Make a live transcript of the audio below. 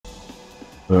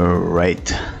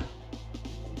Right,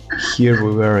 here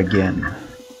we are again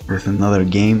with another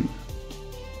game.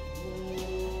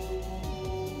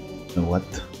 You know what?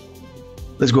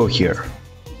 Let's go here.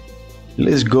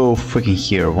 Let's go freaking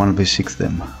here. 1v6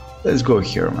 them. Let's go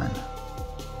here, man.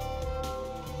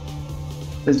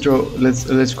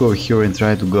 Let's go here and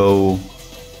try to go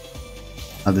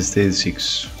at the stage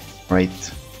 6,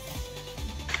 right?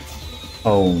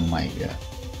 Oh my god.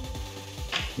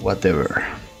 Whatever.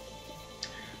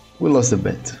 We lost the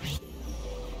bet.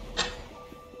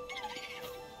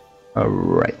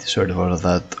 Alright, sorry for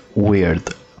that weird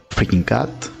freaking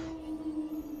cut.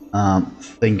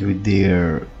 Thank you,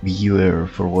 dear viewer,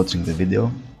 for watching the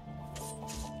video.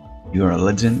 You are a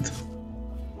legend.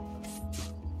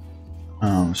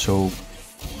 So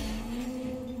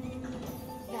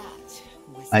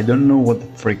I don't know what the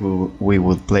frick we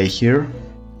would play here.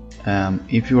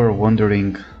 If you are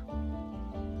wondering,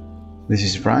 this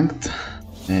is ranked,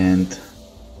 and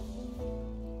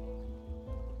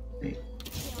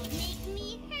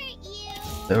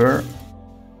whatever.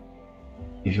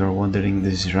 If you are wondering,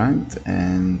 this is ranked,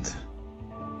 and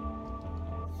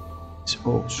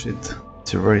oh shit,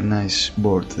 it's a very nice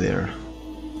board there.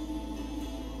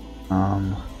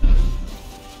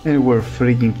 And we're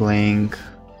freaking playing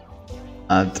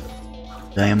at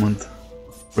Diamond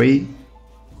 3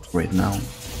 right now.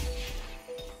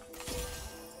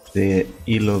 The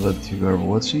elo that you are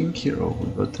watching here. Oh, we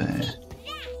got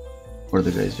where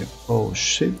the guys are. Oh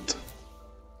shit.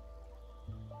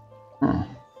 Huh.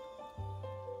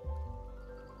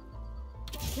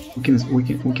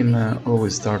 We can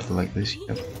always start like this.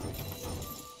 Yep.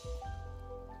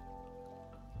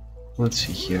 Let's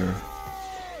see here.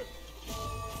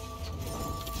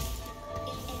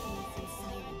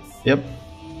 Yep,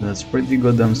 that's pretty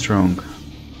goddamn strong.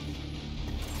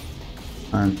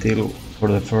 Until for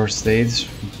the first stage,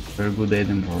 very good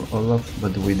item for Olaf,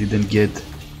 but we didn't get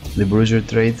the bruiser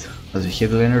trait as a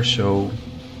headliner, so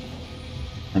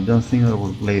I don't think I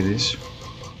will play this.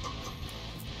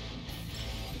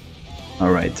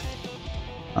 Alright,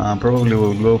 probably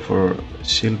we'll go for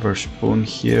silver spoon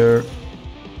here.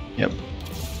 Yep,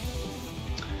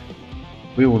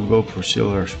 we will go for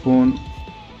silver spoon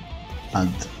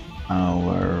and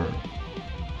our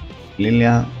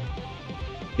Lilia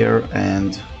here,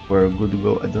 and we're good to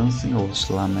go. I don't think I will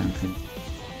slam anything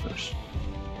first.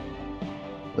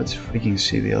 Let's freaking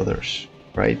see the others.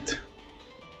 Right,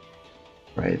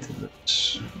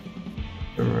 that's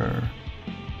rare.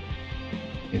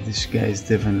 Okay, this guy is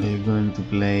definitely going to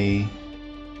play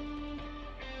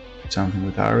something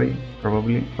with Ahri,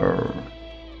 probably, or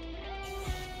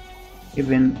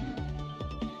even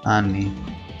Annie.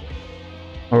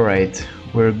 Alright,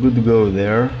 we're good to go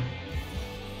there.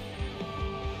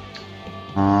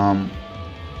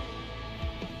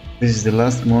 This is the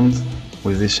last month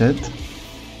with this set,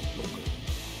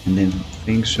 and then I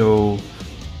think so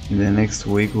in the next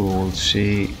week we will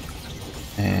see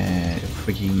a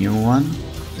freaking new one,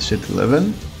 the set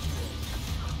 11.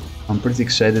 I'm pretty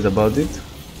excited about it.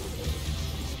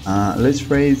 Let's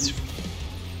pray it's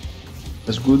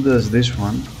as good as this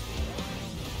one.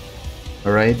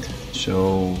 Alright,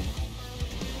 so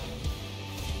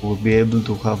we'll be able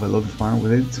to have a lot of fun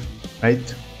with it,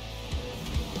 right?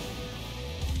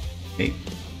 Okay,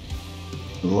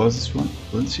 we lost this one.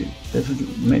 Let's see, definitely,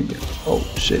 maybe. Oh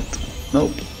shit,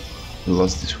 nope, we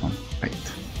lost this one,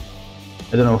 right?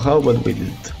 I don't know how, but we did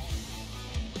it.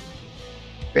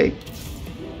 Okay.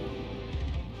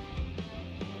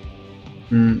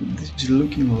 This is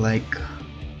looking like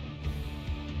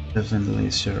definitely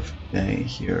surf guy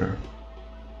here.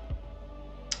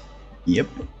 Yep,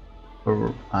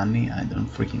 or Annie, I don't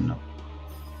freaking know.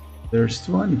 There's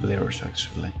 2 Annie players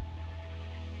actually.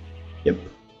 Yep.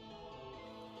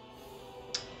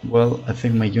 Well, I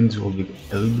think my units will be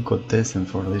a little bit contested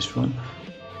for this one.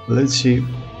 Let's see.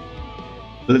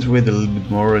 Let's wait a little bit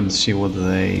more and see what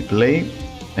they play,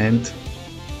 and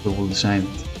we will decide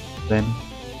then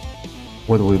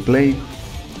what we play.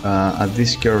 At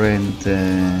this current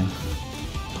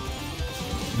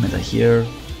meta here,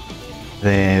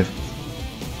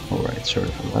 alright,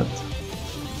 sorry for that.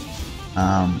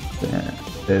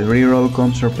 The reroll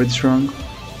comps are pretty strong,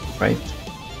 right?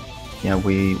 Yeah,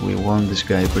 we won this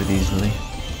guy pretty easily.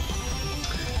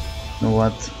 You know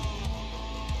what?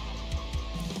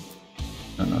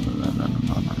 No.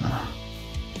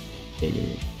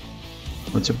 Yeah.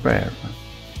 What's a prayer, man?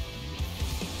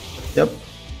 Yep.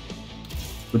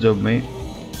 Good job, mate.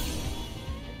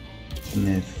 And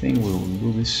I think we will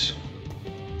do this.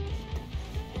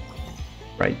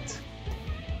 Right.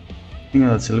 I think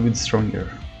that's a little bit stronger.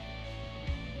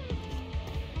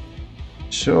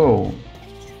 So,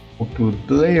 We could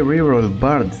play reroll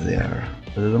Bard there,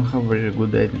 but I don't have very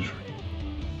good items.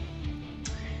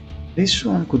 This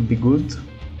one could be good.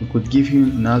 We could give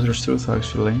him Nazar's Truth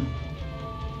actually.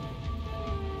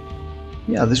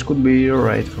 Yeah, this could be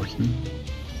alright for him.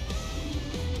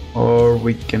 Or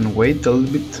we can wait a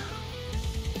little bit,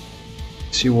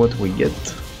 see what we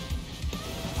get.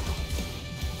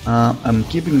 I'm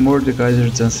keeping Mordekaiser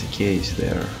just in case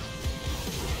there.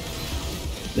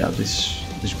 Yeah,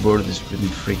 this board is pretty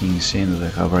freaking insane that I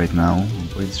have right now. I'm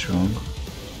pretty strong.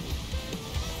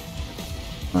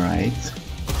 Alright.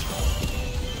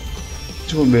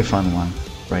 This will be a fun one,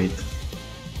 right?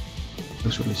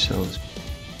 Actually sells.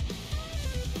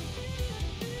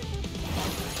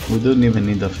 We don't even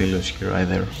need Aphelios here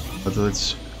either, but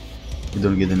we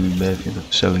don't get any benefit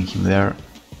of selling him there.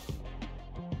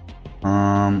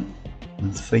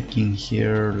 I'm thinking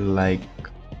here like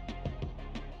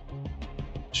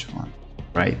this one,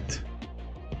 right?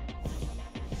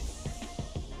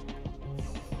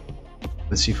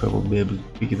 Let's see if I will be able to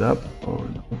pick it up or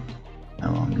no. No,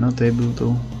 I'm not able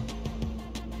to.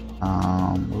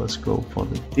 Let's go for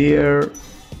the tier.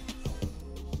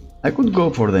 I could go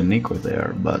for the Nico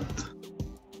there, but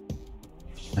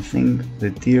I think the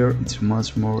tier is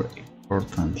much more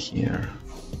important here,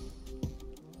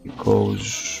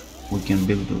 because we can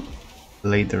build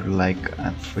later like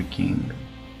a freaking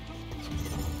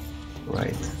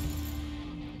right.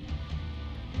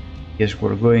 Yes,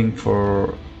 we're going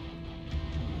for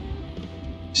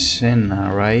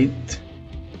Senna, right?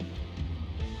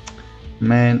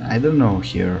 Man, I don't know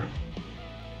here.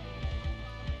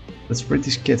 That's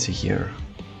pretty sketchy here.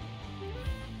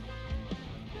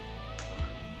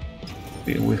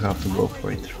 We have to go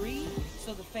for it.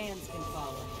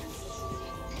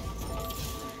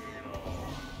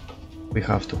 We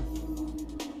have to.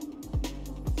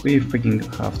 We freaking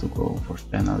have to go for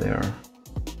Senna there.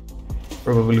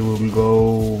 Probably we will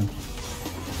go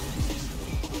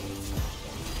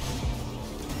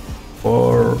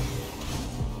for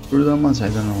True Damage, I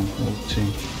don't know, we'll see.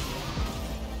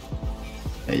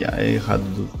 Yeah, I had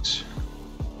to do this.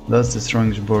 That's the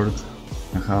strongest board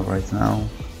I have right now.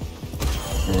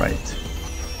 Right.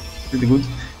 Pretty good.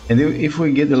 And if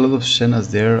we get a lot of Sennas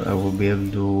there, I will be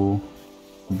able to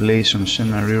play some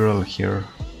Senna reroll here.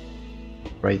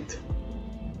 Right.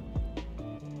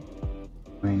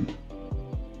 I mean,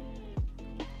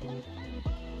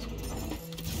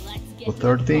 for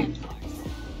 30.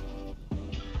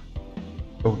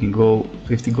 So we can go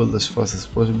 50 gold as fast as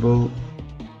possible.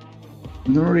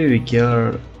 I don't really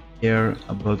care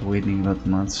about waiting that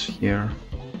much here.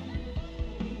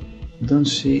 Don't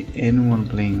see anyone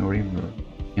playing a river.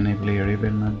 Can I play a river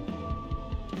now?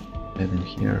 Let them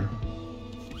here.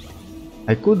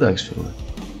 I could actually.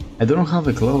 I don't have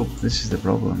a cloak. This is the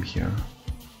problem here.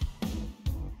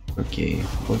 Okay,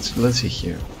 let's see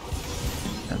here.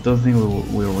 I don't think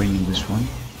we're winning this one.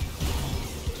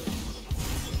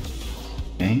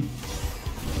 Okay.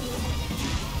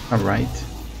 Alright.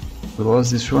 We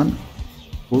lost this one.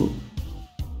 Cool.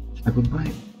 I could buy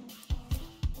it.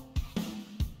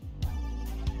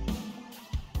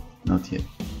 Not yet.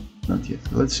 Not yet.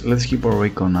 Let's keep our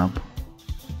recon up.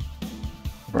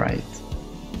 Right.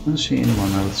 I don't see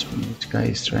anyone else. This guy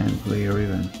is trying to play a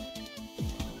Riven.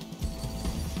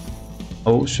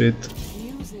 Oh shit.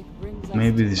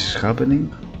 Maybe this is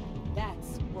happening.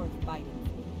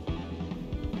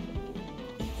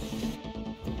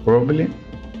 Probably.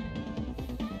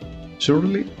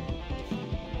 Surely?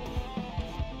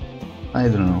 I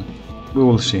don't know. We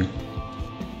will see.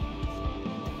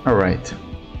 Alright.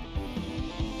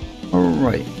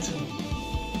 Alright.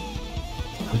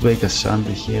 Let's make a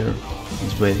Sunday here.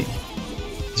 Let's play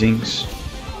Jinx.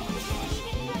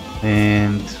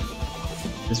 And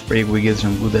let's pray we get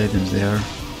some good items there.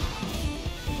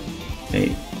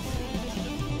 Okay.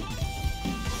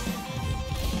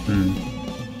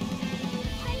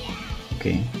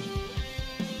 Okay.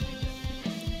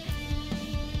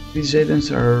 These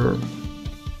items are...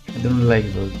 I don't like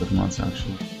those that much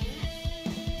actually.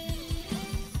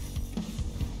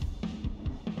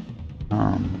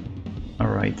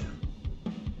 Alright.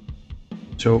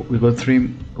 So we got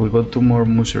two more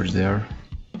Moosers there.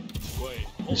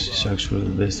 This is actually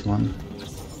the best one.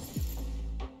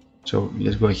 So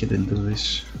let's go ahead and do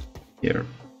this here.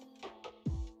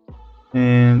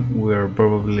 And we're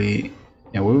probably...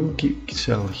 yeah, we will keep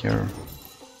sell here.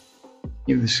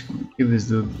 Keep this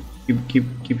dude.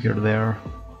 Keep her there.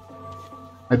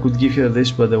 I could give her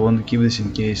this, but I want to keep this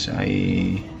in case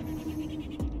I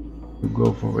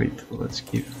go for it. Let's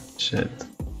keep set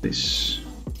this.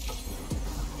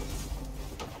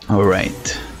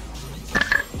 Alright.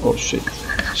 Oh shit.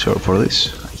 Sorry for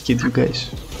this. I hit you guys?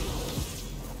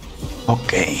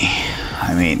 Okay,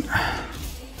 I mean,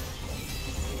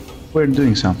 we're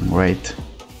doing something right.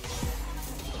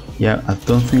 Yeah, I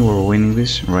don't think we're winning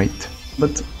this, right?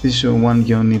 But this one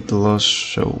unit loss,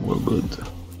 so we're good.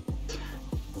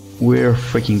 We're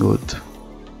freaking good.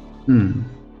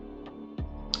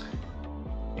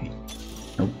 Okay.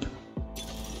 Nope.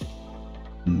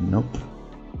 Nope.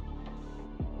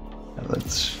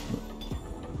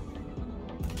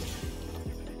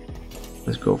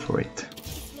 Let's go for it.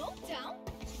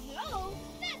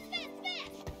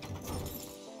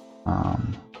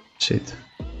 Shit.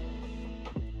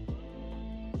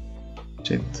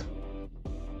 Shit.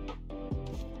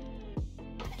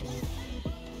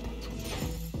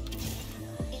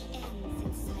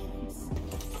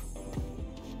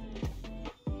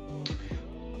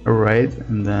 Alright,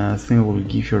 and I think we'll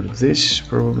give her this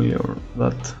probably, or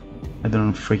that. I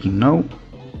don't freaking know.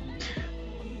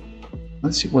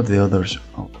 Let's see what the others.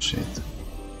 Oh shit.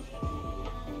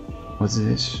 What's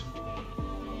this?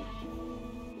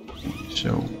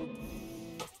 So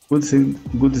good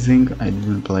thing I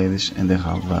didn't play this and I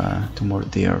have 2 more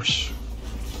tiers.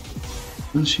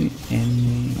 Don't see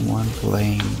anyone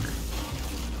playing.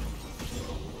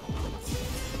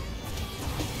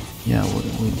 Yeah,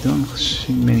 we don't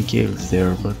see many kills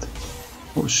there, but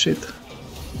oh shit.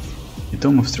 The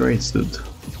Tome of Trades, dude.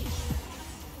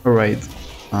 Alright.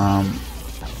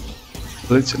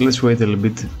 Let's wait a little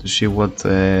bit to see what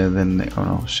then. Oh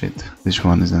no, shit. This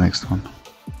one is the next one.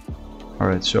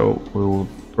 Alright, so we will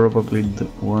probably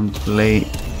want to play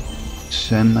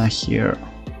Senna here.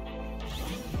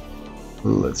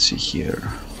 Let's see here.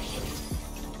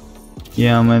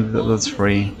 Yeah, man, that's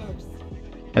free.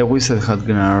 I wish I had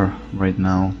Gnar right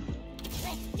now.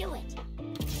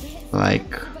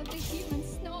 Like,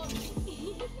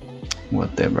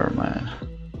 whatever, man.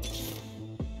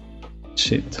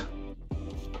 Shit.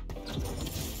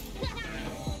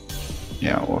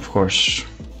 Yeah, of course.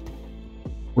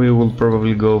 We will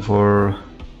probably go for,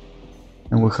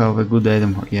 and we have a good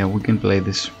item. Yeah, we can play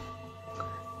this.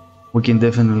 We can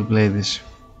definitely play this.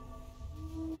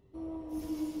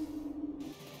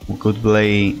 We could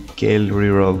play Kale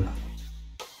reroll.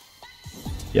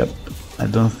 Yep, I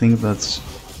don't think that's.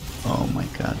 Oh my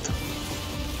god.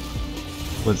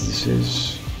 What this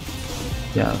is?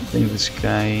 Yeah, I think this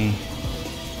guy.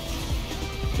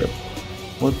 Yep.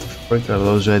 What the frick are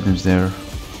those items there?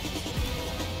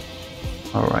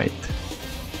 Alright.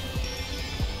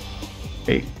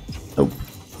 Hey. Nope.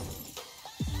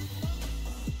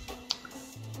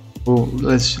 Oh,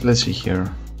 let's see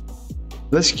here.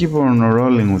 Let's keep on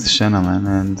rolling with Senna, man,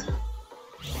 and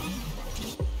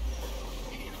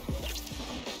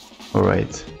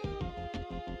alright.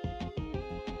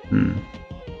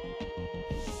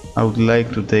 I would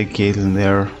like to take Caitlyn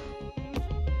there.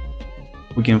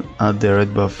 We can add the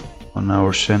red buff on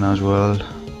our Senna as well.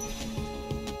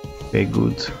 Okay,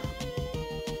 good.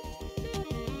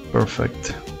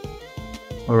 Perfect.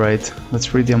 Alright, that's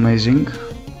pretty amazing.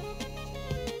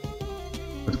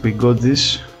 But we got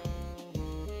this.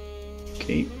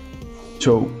 Okay,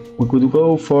 so we could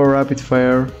go for rapid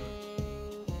fire.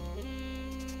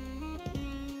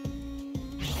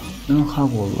 I don't know how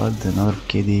we'll add another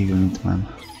KD unit, man.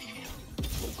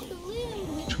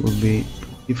 Which will be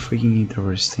pretty freaking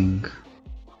interesting.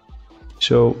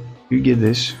 So you get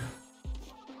this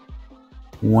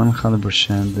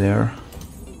 100% there.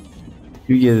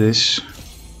 You get this.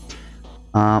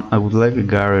 I would like a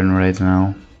Garen right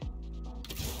now.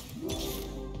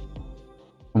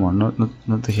 Come on,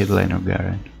 not the headliner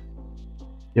Garen.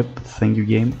 Yep, thank you,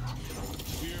 game.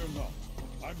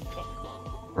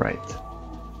 Right.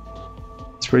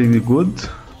 It's pretty good.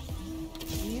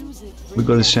 We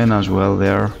got a Senna as well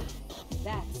there.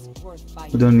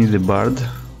 We don't need the Bard.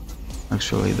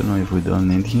 Actually, I don't know if we don't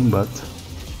need him, but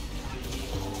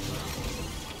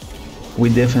we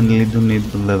definitely do need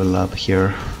to level up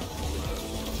here.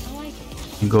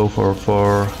 And go for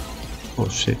 4. Oh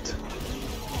shit.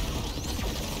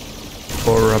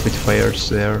 4 rapid fires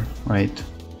there, right?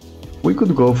 We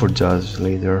could go for Jazz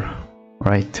later,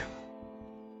 right?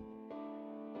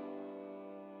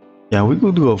 Yeah, we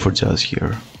could go for Jazz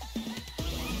here.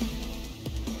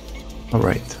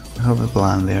 Alright, I have a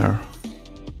plan there.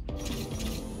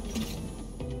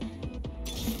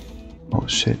 Oh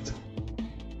shit.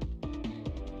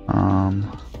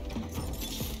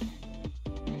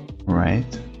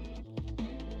 Right.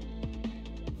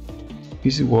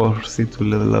 Is it worth it to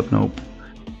level up? Nope.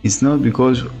 It's not,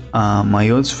 because my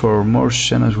odds for more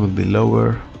Sennas will be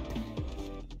lower.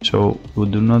 So we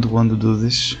do not want to do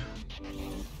this.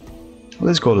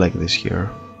 Let's go like this here.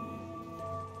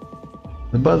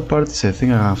 The bad part is I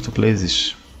think I have to place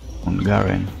this on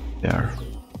Garen there.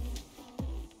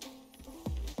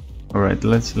 Alright,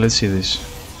 let's see this.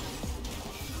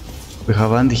 We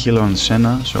have anti-heal on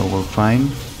Senna, so we're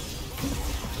fine.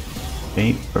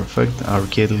 Okay, perfect. Our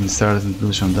Caitlyn starting to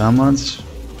do some damage.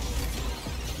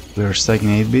 We are stacking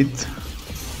 8-bit.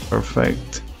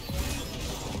 Perfect.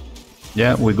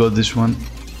 Yeah, we got this one.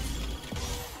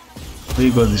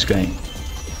 We got this guy.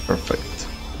 Perfect.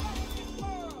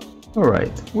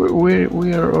 Alright,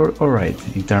 we are alright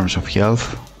in terms of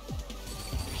health.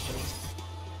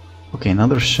 Okay,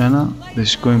 another Senna.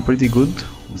 This is going pretty good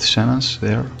with Sennas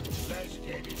there.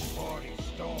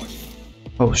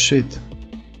 Oh shit.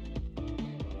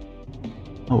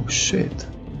 Oh shit.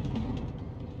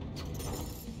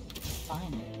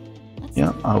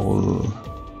 Yeah, I will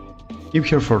keep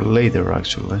her for later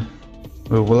actually.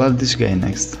 We will add this guy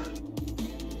next.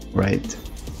 Right.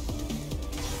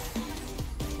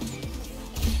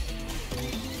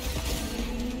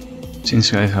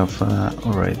 Since I have...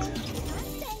 alright.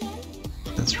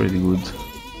 That's really good.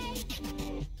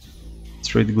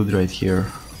 It's really good right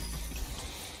here.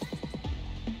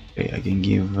 Okay, I can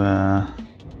give...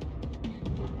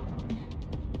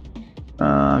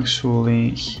 actually...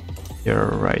 Here,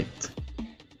 right.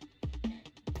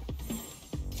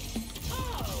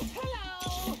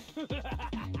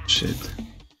 Shit.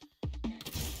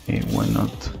 Okay, why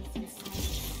not?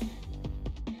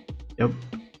 Yep.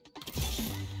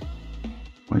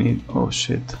 We need... oh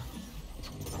shit.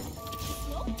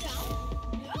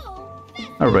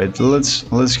 Alright,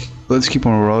 let's keep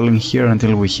on rolling here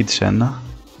until we hit Senna.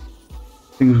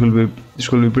 I think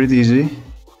this will be pretty easy.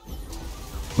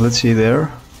 Let's see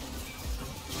there.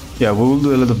 Yeah, we will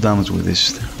do a lot of damage with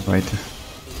this, right?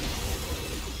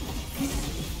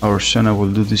 Our Senna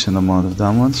will do decent amount of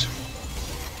damage.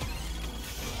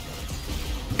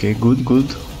 Okay, good, good.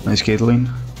 Nice Caitlyn.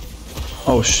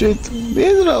 Oh shit,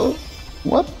 Edgelord!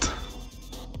 What?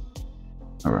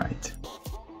 Alright.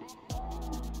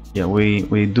 Yeah,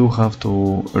 we do have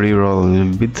to reroll a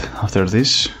little bit after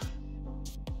this.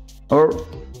 Or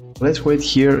let's wait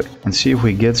here and see if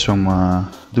we get some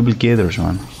duplicators,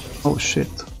 man. Oh shit.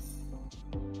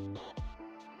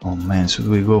 Oh man, should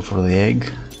we go for the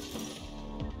egg?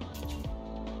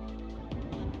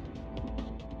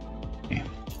 Okay.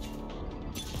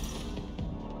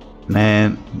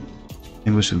 Man, I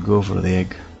think we should go for the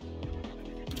egg.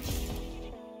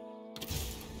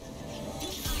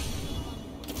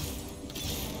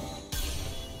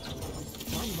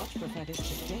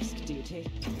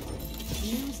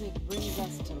 Music brings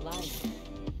us to life.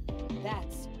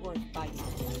 That's worth fighting.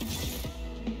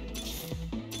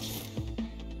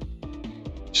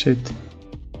 Shit.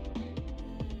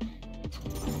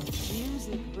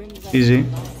 Music brings us Easy. to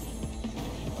life.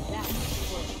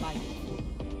 That's worth fighting.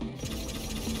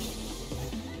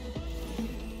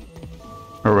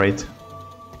 Alright.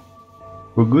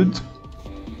 We're good?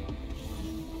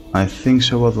 I think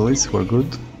so, at least we're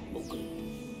good.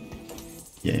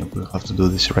 Yeah, we'll have to do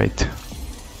this right.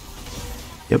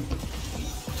 Yep.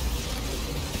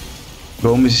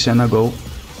 Go, Mrs. Senna, go.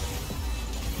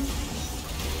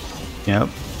 Yep.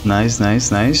 Nice,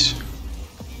 nice, nice.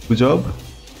 Good job.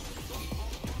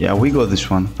 Yeah, we got this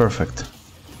one. Perfect.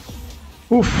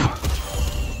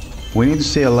 Oof. We need to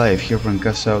stay alive here and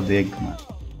cast out the egg, man.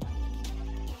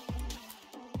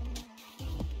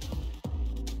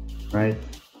 Right.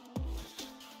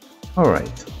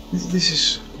 Alright.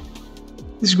 This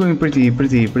is going pretty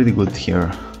good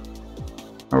here.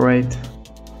 Alright.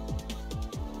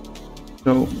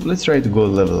 So let's try to go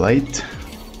level 8.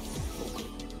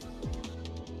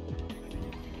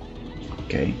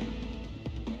 Okay.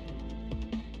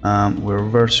 We're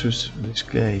versus this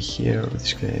guy here,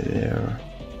 this guy there.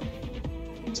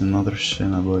 It's another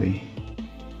Senna boy.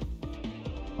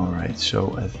 Alright,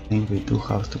 so I think we do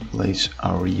have to place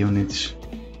our units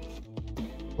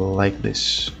like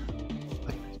this.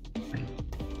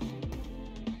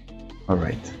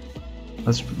 Alright,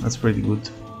 that's pretty good.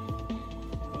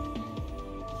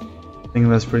 I think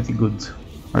that's pretty good,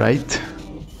 right?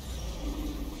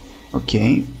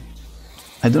 Okay,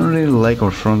 I don't really like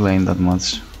our front line that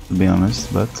much, to be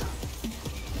honest, but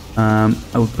I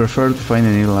would prefer to find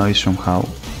an ally somehow.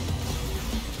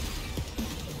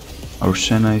 Our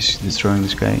Senna is destroying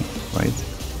this guy, right?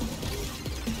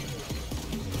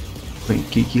 Wait,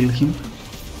 kill him.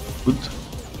 Good.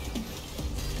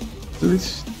 Do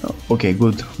this. Oh, okay,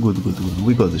 good.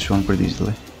 We got this one pretty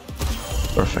easily.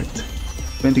 Perfect.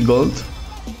 20 gold.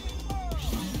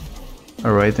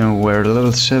 Alright, and we're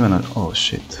level 7 at... oh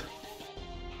shit.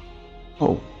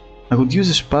 Oh, I could use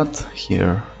a spot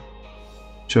here,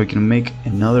 so I can make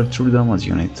another true damage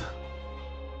unit.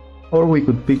 Or we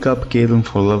could pick up Caitlyn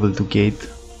for level 2 Kate.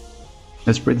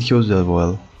 That's pretty huge as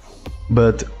well.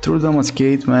 But True Damage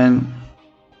Kate, man.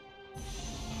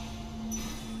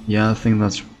 Yeah, I think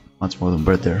that's much more than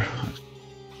better.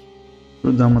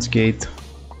 True Damage Kate.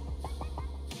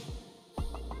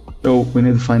 So we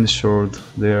need to find a sword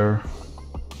there.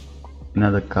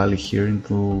 Another Akali here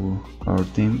into our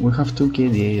team. We have 2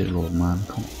 KDA as well, man.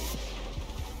 Come on.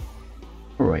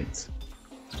 Alright.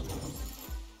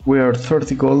 We are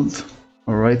 30 gold.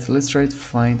 Alright, let's try to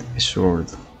find a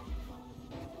sword.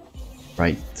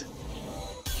 Right.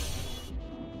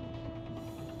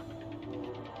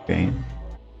 Okay.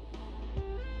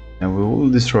 And we will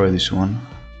destroy this one.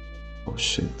 Oh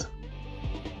shit.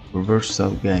 Reverse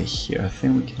that guy here. I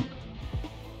think we can.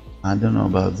 I don't know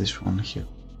about this one here.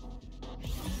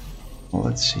 Well,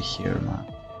 let's see here, man.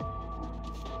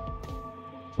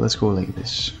 Let's go like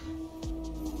this.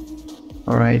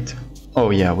 Alright. Oh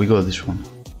yeah, we got this one.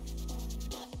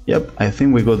 Yep, I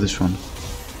think we got this one.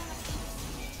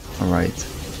 Alright.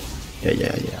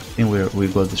 Yeah. I think we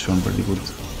got this one pretty good.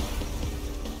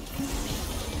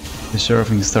 The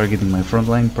Seraphim is targeting my front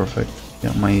line, perfect.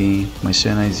 Yeah, my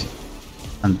Senna is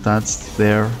untouched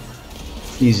there.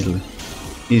 Easily.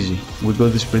 Easy. We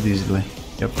got this pretty easily.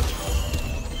 Yep.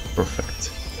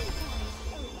 Perfect.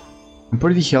 I'm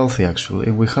pretty healthy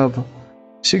actually. We have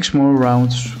 6 more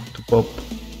rounds to pop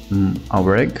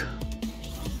our egg.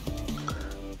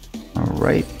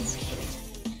 Alright.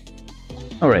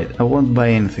 Alright, I won't buy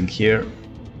anything here.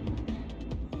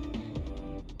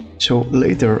 So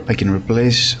later I can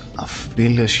replace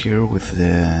Aphelios here with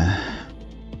the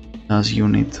Nas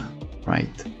unit.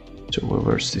 Right. So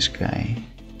where's this guy?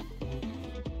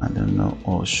 I don't know.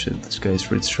 Oh shit, this guy is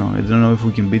pretty strong. I don't know if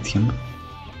we can beat him.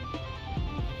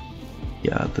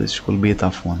 Yeah, this will be a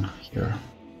tough one here.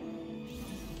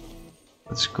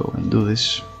 Let's go and do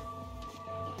this.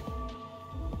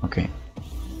 Okay,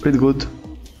 pretty good.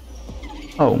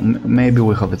 Oh, maybe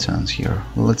we have a chance here.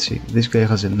 Let's see. This guy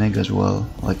has an egg as well,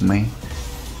 like me.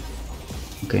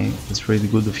 Okay, that's pretty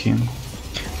good of him.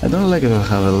 I don't like it to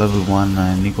have a level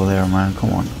 1 Nico there, man.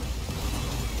 Come on.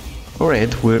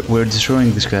 Alright, we're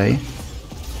destroying this guy.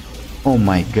 Oh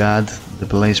my god, the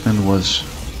placement was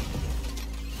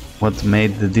what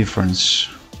made the difference.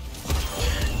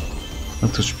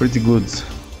 That was pretty good.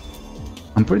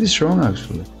 I'm pretty strong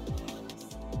actually.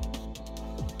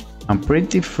 I'm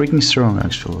pretty freaking strong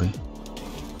actually.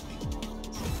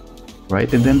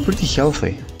 Right, and I'm pretty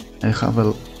healthy. I have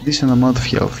a decent amount of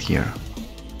health here.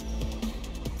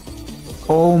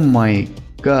 Oh my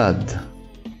god.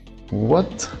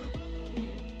 What?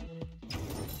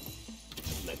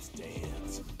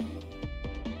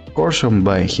 Of course I'm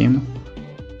buying him.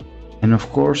 And of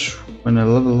course, when I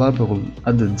level up I will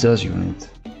add the Jazz unit.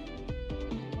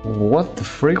 What the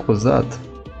freak was that?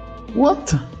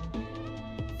 What?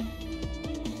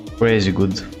 Crazy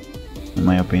good, in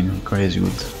my opinion, crazy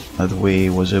good that we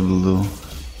was able to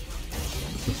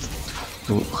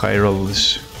high roll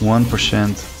this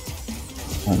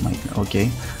 1%. Oh my god, okay.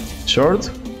 Sword.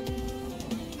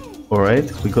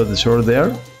 Alright, we got the sword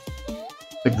there.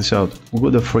 Check this out, we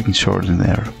got a freaking sword in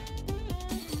there.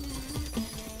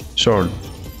 Sword.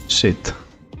 Shit.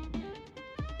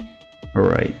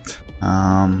 Alright.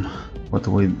 What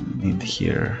do we need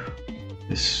here?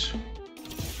 This.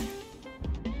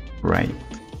 Right.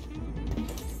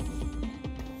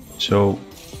 So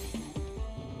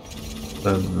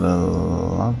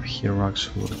level up here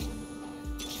actually.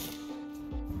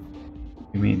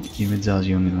 Give me Jazz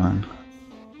unit, man.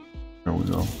 There we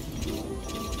go.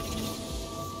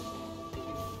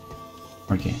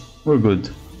 Okay, we're good.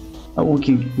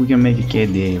 We can make a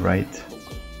KDA, right?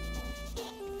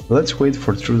 Let's wait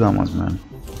for True Damage, man.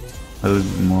 A little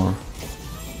bit more.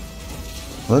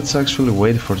 Let's actually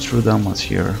wait for True Damage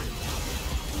here.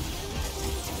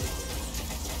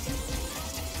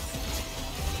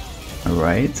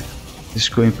 Alright. This is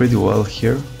going pretty well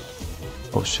here.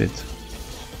 Oh shit.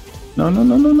 No.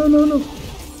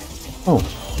 Oh.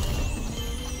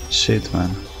 Shit,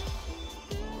 man.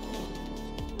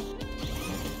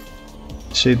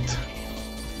 Shit.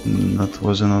 That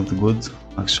was not good,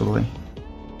 actually.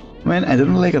 Man, I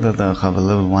don't like that I have a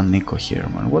level 1 Nico here,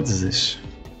 man. What is this?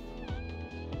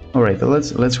 Alright,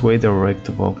 let's wait our egg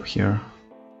to pop here.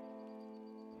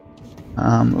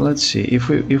 Let's see if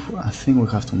I think we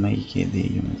have to make a KDA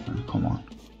unit, man. Come on.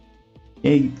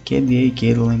 KDA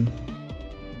Caitlyn.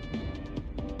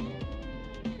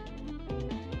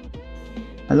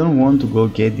 I don't want to go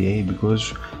KDA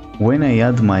because when I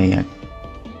add my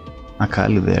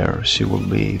Akali there, she will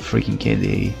be freaking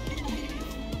KDA.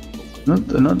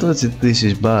 Not that this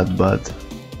is bad, but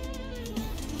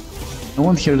I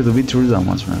want here to be true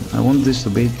damage, man. I want this to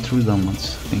be true damage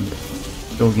thing.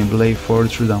 So we can play for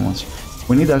true damage.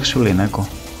 We need actually an echo.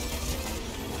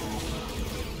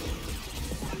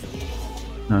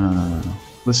 No.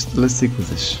 Let's stick with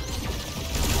this.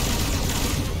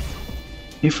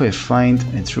 If I find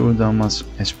a true damage,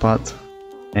 a spot,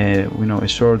 you know, a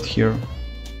sword here,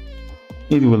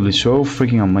 it will be so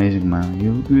freaking amazing, man.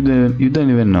 You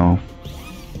don't even know.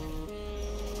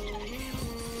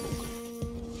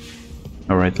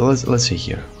 Alright, let's see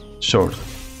here. Sword.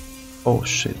 Oh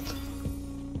shit.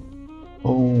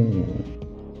 Oh.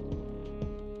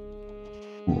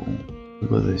 Ooh,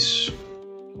 look at this.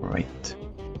 Right.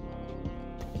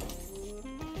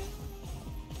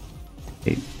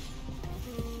 Okay.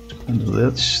 And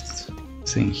let's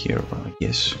thing here, I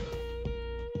guess.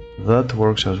 That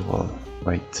works as well.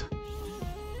 Right.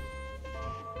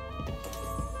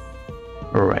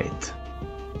 Alright.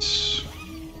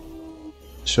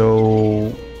 So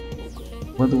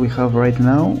what do we have right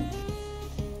now?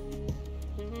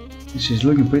 This is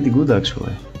looking pretty good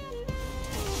actually.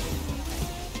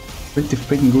 Pretty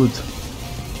freaking good.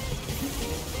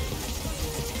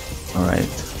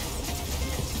 Alright.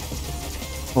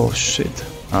 Oh shit.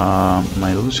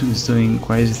 My illusion is doing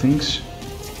crazy things.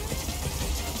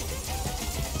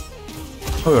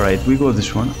 Alright, we got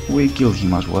this one. We kill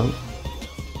him as well.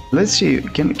 Let's see,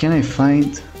 can I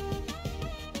find...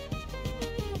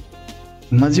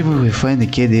 Imagine if we find a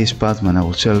KDA spot, man. I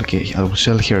will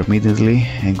sell here immediately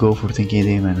and go for the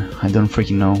KDA, man. I don't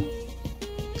freaking know.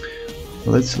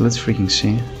 Let's freaking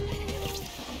see.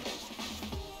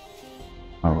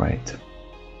 Alright.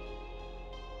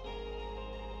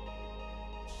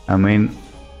 I mean,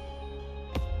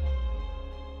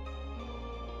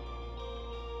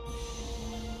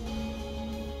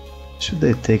 should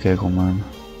I take Echo, man?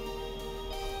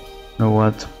 You know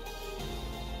what?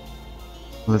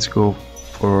 Let's go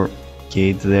for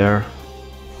Gate there.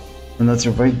 And that's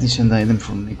a very decent item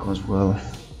from Nico as well.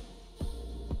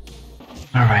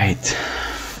 Alright.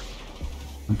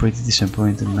 I'm pretty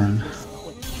disappointed, man.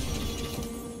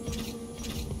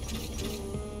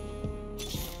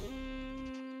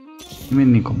 Give me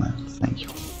Nico, man. Thank you.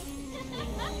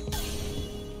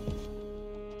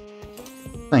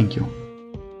 Thank you.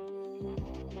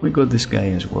 We got this guy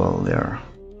as well there.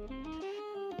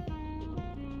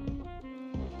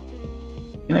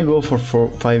 Can I go for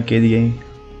 5 KDA?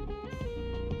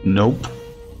 Nope.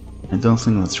 I don't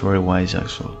think that's very wise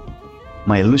actually.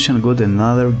 My illusion got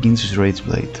another Ginsu's Rage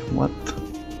Blade. What?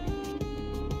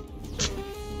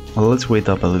 Well, let's wait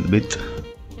up a little bit.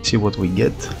 See what we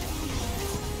get.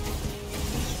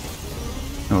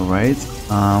 Alright.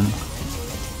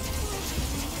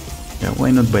 Yeah,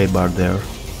 why not buy bar there?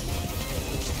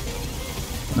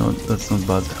 No, that's not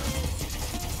bad.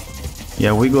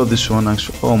 Yeah, we got this one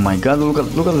actually. Oh my god, look at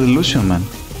the illusion, man.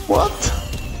 What?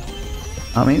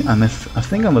 I mean, I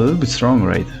think I'm a little bit strong,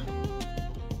 right?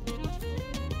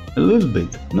 A little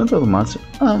bit, not that much.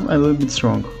 I'm a little bit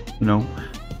strong, you know.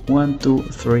 1, 2,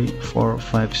 3, 4,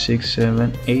 5, 6,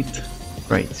 7, 8.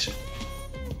 Right.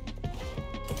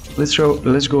 Let's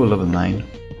go level 9.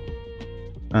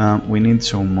 We need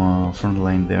some front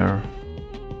line there,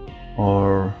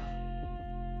 or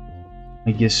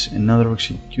I guess another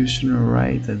executioner,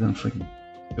 right? I don't freaking.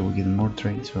 Do we get more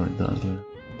traits or it does?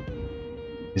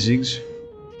 Ziggs.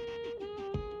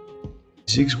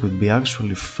 Ziggs would be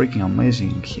actually freaking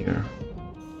amazing here.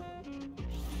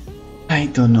 I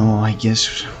don't know. I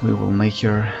guess we will make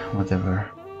her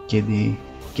whatever. KDA,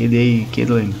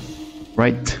 Caitlyn,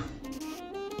 right?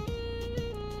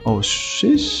 Oh,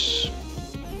 sheesh.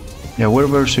 Yeah,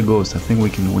 wherever she goes, I think we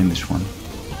can win this one.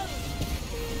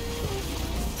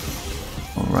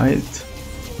 Alright,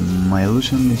 my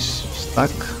illusion is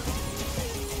stuck.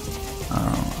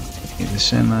 Okay, the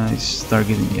Senna is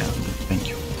targeting. Yeah, thank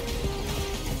you.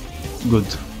 Good.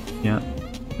 Yeah,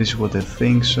 this is what I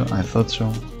think. So I thought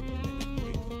so.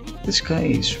 This guy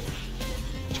is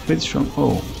pretty strong.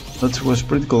 Oh, that was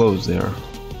pretty close there.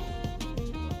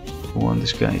 We won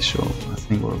this guy, so I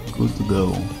think we're good to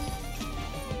go.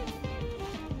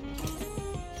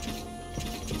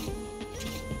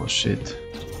 Oh shit.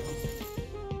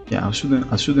 Yeah, I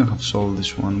shouldn't have sold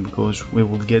this one because we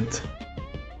will get.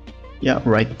 Yeah,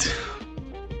 right.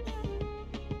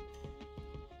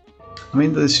 I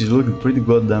mean, this is looking pretty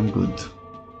goddamn good.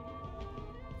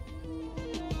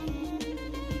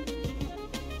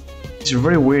 It's a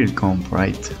very weird comp,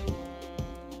 right?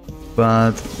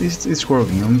 But it's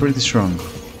working. I'm pretty strong.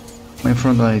 My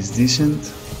front line is decent.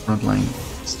 Front line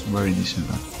is very decent.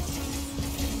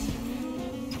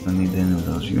 Don't need any of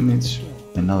those units.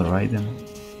 Another item.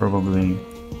 Probably.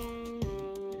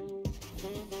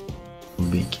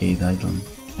 be Kate, I don't.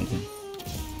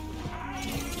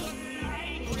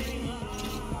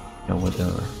 Yeah,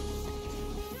 whatever.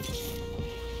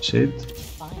 Shit.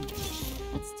 Fine.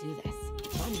 Let's do this.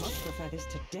 I much prefer this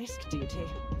to desk duty.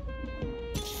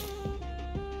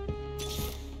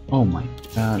 Oh my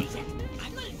god.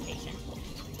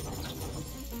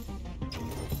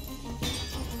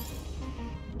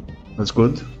 That's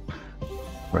good.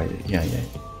 Right, yeah.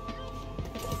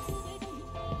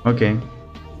 Okay.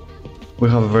 We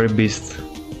have a very beast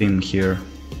team here.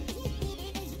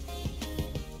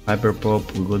 Hyper Pop,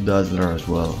 we got Dazzler as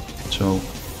well. So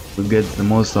we get the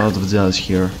most out of Jazz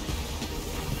here.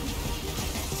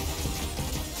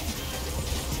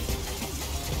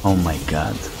 Oh my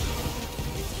god.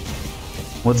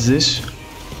 What's this?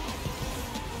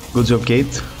 Good job,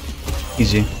 Kate.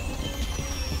 Easy.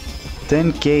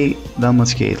 10k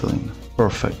damage Caitlyn.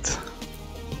 Perfect.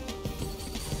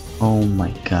 Oh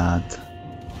my god.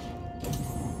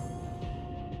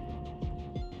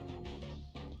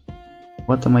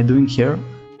 What am I doing here?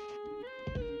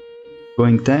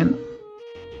 Going 10?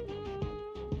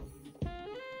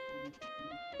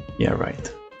 Yeah,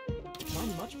 right. I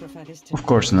much prefer this to Of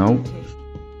course, no. duty.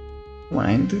 Well,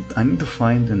 I need to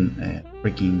find an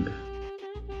freaking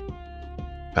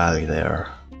Akali there.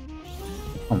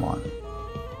 Come on.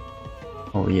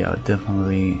 Oh yeah,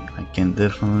 definitely. I can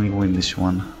definitely win this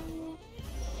one.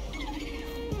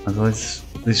 At least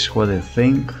this is what I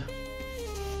think.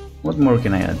 What more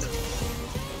can I add?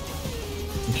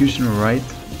 Execution right.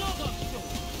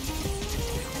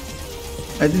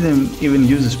 I didn't even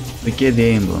use the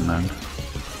KD emblem, man.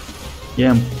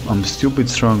 Yeah, I'm stupid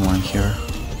strong one here.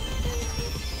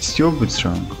 Stupid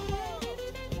strong.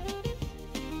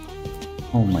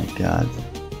 Oh my god.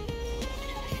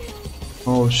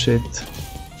 Oh shit.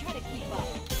 Try to keep up.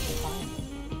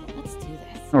 Fine. Let's do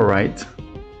this. Alright.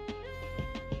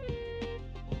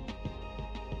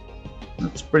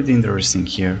 That's pretty interesting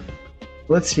here.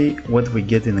 Let's see what we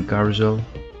get in the carousel.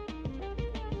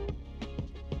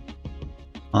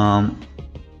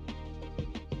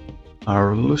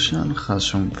 Our Lucian has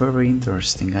some very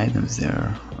interesting items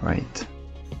there, right?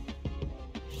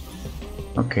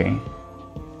 Okay.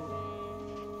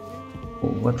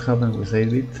 What happened with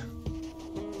 8-bit?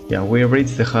 Yeah, we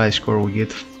reached the high score, we get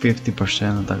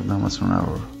 50% attack damage on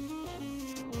our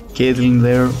Caitlyn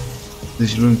there.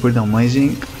 This is doing pretty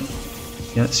amazing.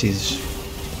 Yeah, she's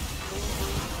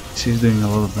doing a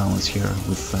lot of damage here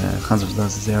with Hands of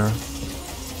Dust there.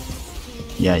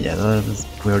 Yeah,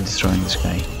 we are destroying this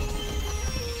guy.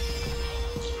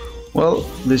 Well,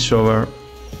 this is over.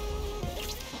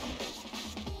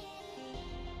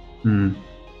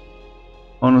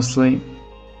 Honestly,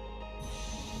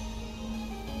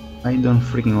 I don't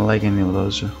freaking like any of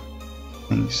those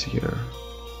things here.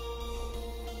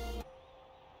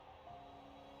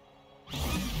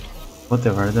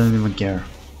 Whatever, I don't even care.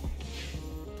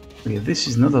 Okay, this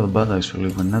is not that bad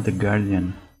actually, but not a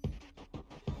Guardian.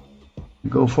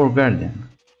 Go for Guardian.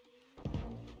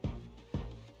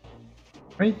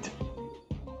 Right?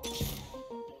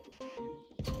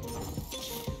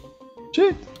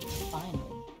 Shit! Finally.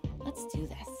 Let's do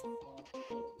this.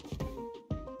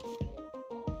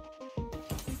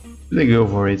 Should I go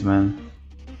for it, man?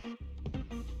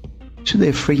 Should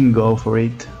I freaking go for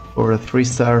it? For a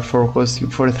 3-star forecast?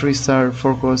 For a 3-star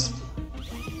forecast?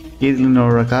 Caitlyn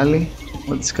or Akali?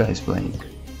 What this guy is playing?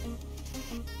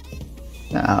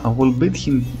 Yeah, I will beat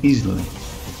him easily.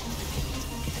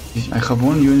 I have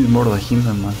one unit more than him,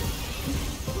 man.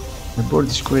 The board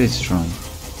is crazy strong.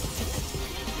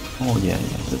 Oh yeah,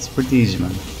 that's pretty easy,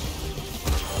 man.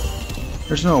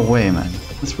 There's no way, man.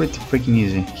 That's pretty freaking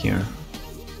easy here.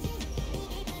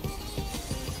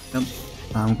 Yep,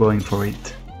 I'm going for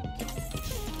it.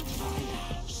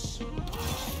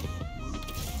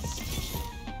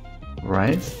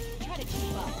 Right? Try to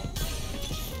keep up.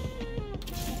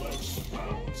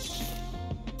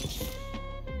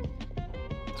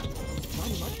 I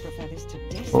much prefer this to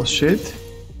desk Oh duty. shit.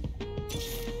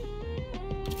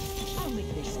 I'll make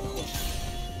this quick.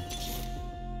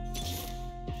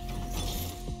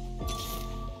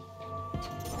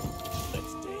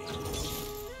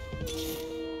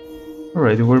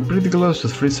 Alright, we're pretty close to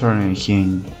 3-star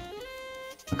King.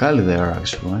 Akali there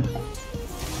actually.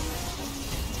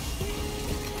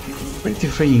 Pretty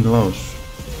freaking close.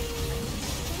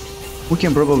 We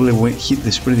can probably hit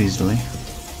this pretty easily.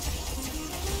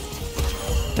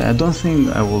 I don't think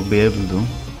I will be able to.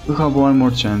 We have one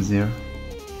more chance here.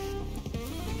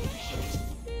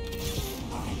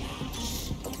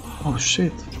 Oh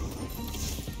shit.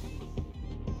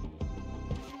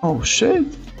 Oh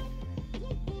shit.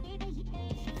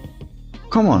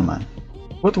 Come on, man.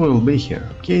 What will be here?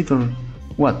 Kate or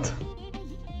what?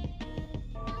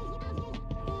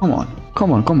 Come on,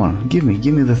 come on, come on, give me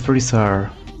the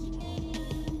 3-star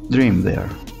dream there.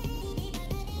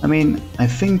 I mean, I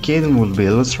think Kaden will be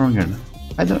a lot stronger.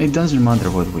 It doesn't matter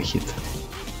what we hit.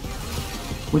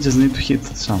 We just need to hit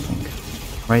something,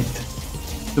 right?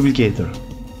 Duplicator.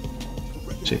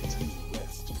 Shit.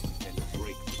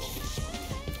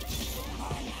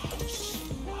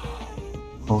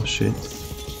 Oh shit.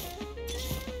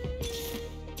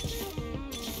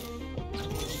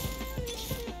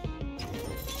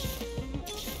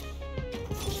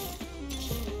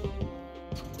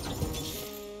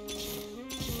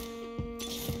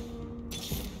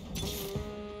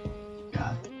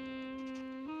 God.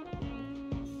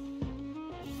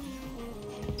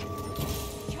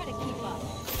 Try to keep up.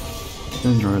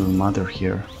 Doesn't really matter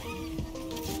here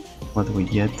what we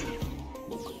get.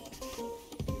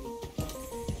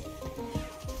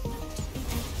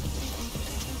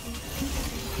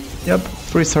 Yep,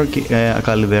 3-star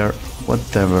Akali there,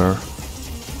 whatever.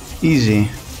 Easy.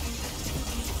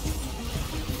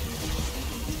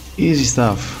 Easy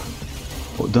stuff.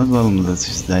 Oh, don't tell me that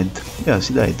she's died. Yeah,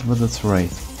 she died, but that's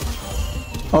right.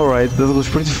 Alright, that was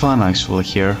pretty fun actually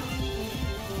here.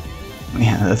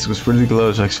 Yeah, that was pretty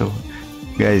close actually.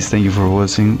 Guys, thank you for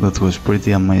watching, that was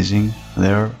pretty amazing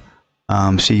there.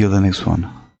 See you in the next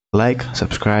one. Like,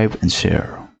 subscribe and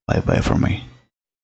share. Bye bye for me.